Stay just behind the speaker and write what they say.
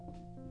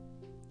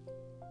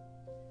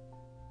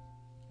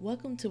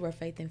Welcome to Where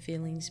Faith and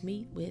Feelings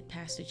Meet with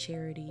Pastor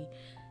Charity.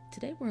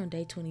 Today we're on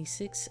day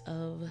 26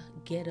 of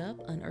Get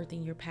Up,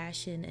 Unearthing Your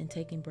Passion and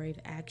Taking Brave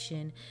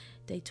Action.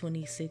 Day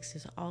 26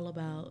 is all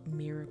about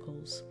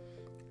miracles.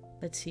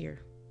 Let's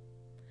hear.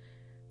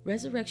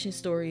 Resurrection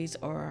stories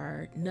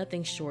are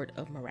nothing short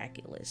of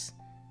miraculous.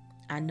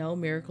 I know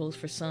miracles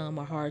for some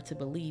are hard to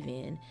believe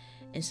in,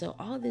 and so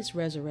all this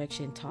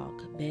resurrection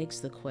talk begs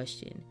the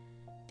question,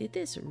 did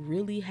this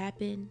really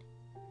happen?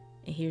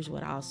 And here's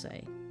what I'll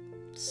say.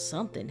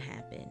 Something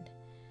happened.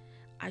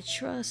 I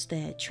trust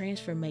that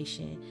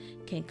transformation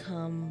can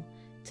come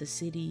to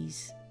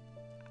cities.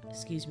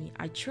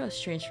 I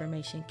trust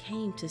transformation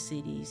came to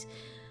cities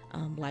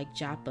like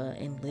Joppa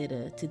and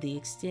Lydda to the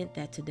extent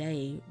that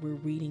today we're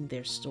reading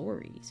their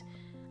stories.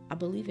 I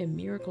believe in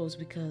miracles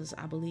because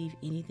I believe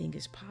anything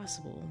is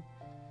possible.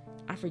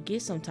 I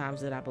forget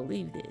sometimes that I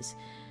believe this.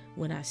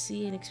 When I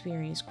see and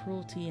experience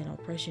cruelty and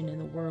oppression in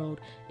the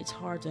world, it's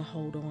hard to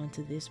hold on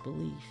to this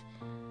belief.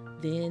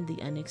 Then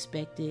the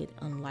unexpected,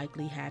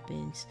 unlikely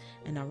happens,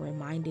 and I'm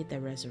reminded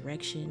that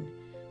resurrection,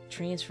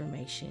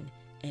 transformation,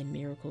 and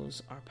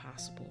miracles are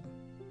possible.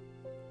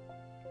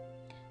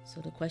 So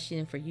the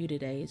question for you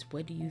today is,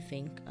 what do you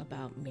think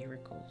about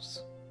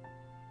miracles?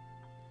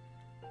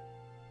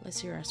 Let's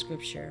hear our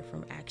scripture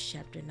from Acts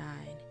chapter 9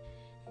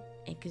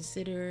 and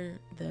consider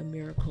the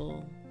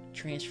miracle,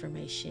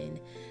 transformation,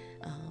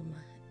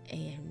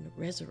 and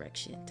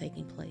resurrection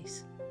taking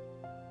place.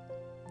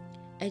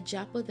 At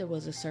Joppa, there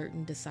was a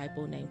certain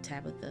disciple named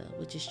Tabitha,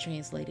 which is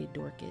translated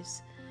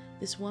Dorcas.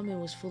 This woman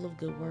was full of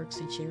good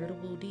works and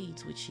charitable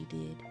deeds, which she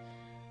did.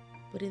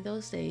 But in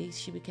those days,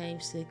 she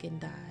became sick and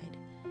died.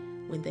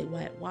 When they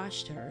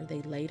washed her,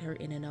 they laid her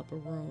in an upper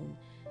room.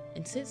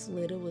 And since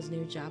Lydda was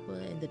near Joppa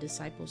and the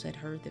disciples had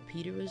heard that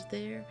Peter was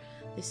there,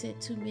 they sent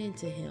 2 men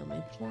to him,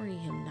 imploring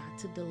him not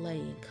to delay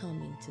in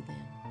coming to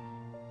them.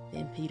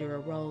 Then Peter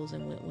arose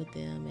and went with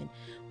them, and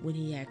when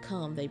he had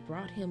come, they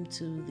brought him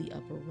to the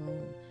upper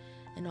room.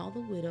 And all the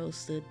widows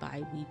stood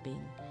by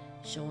weeping,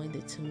 showing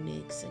the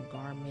tunics and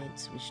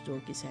garments which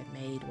Dorcas had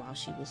made while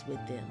she was with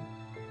them.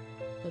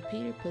 But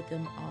Peter put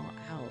them all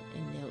out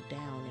and knelt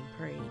down and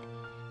prayed.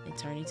 And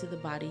turning to the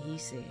body, he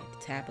said,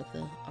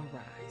 "Tabitha,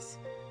 arise."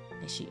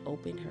 And she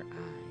opened her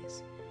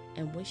eyes.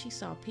 And when she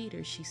saw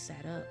Peter, she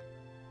sat up.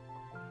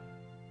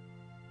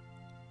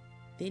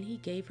 Then he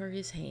gave her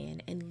his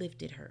hand and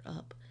lifted her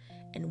up.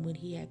 And when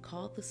he had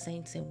called the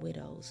saints and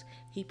widows,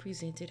 he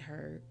presented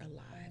her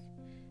alive.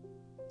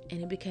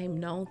 And it became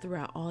known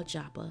throughout all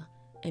Joppa,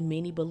 and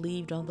many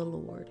believed on the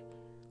Lord.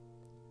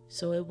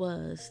 So it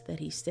was that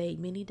he stayed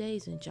many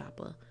days in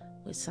Joppa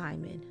with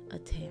Simon, a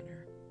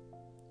tanner.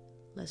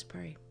 Let's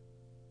pray.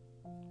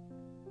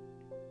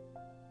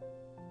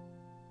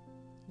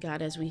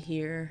 God, as we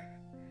hear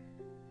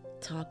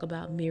talk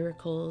about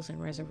miracles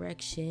and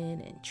resurrection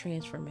and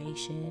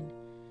transformation,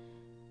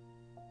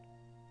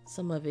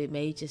 some of it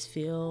may just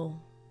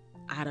feel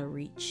out of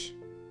reach.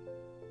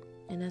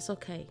 And that's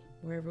okay.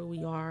 Wherever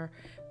we are,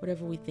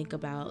 whatever we think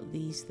about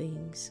these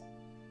things,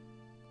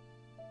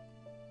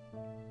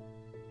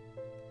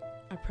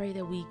 I pray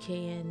that we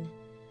can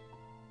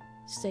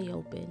stay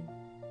open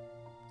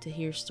to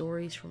hear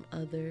stories from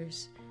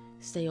others,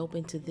 stay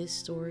open to this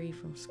story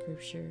from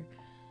Scripture,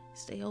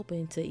 stay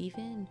open to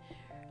even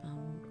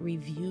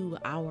review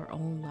our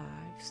own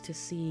lives to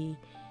see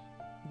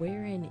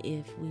where and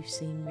if we've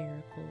seen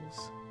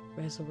miracles,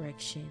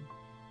 resurrection,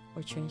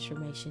 or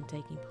transformation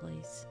taking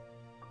place.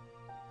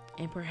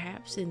 And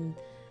perhaps in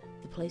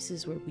the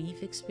places where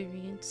we've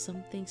experienced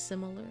something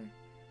similar,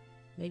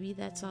 maybe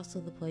that's also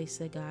the place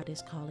that God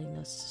is calling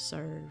us to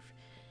serve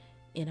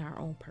in our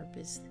own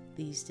purpose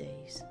these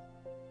days.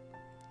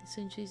 It's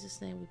in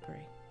Jesus' name we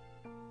pray.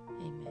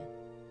 Amen.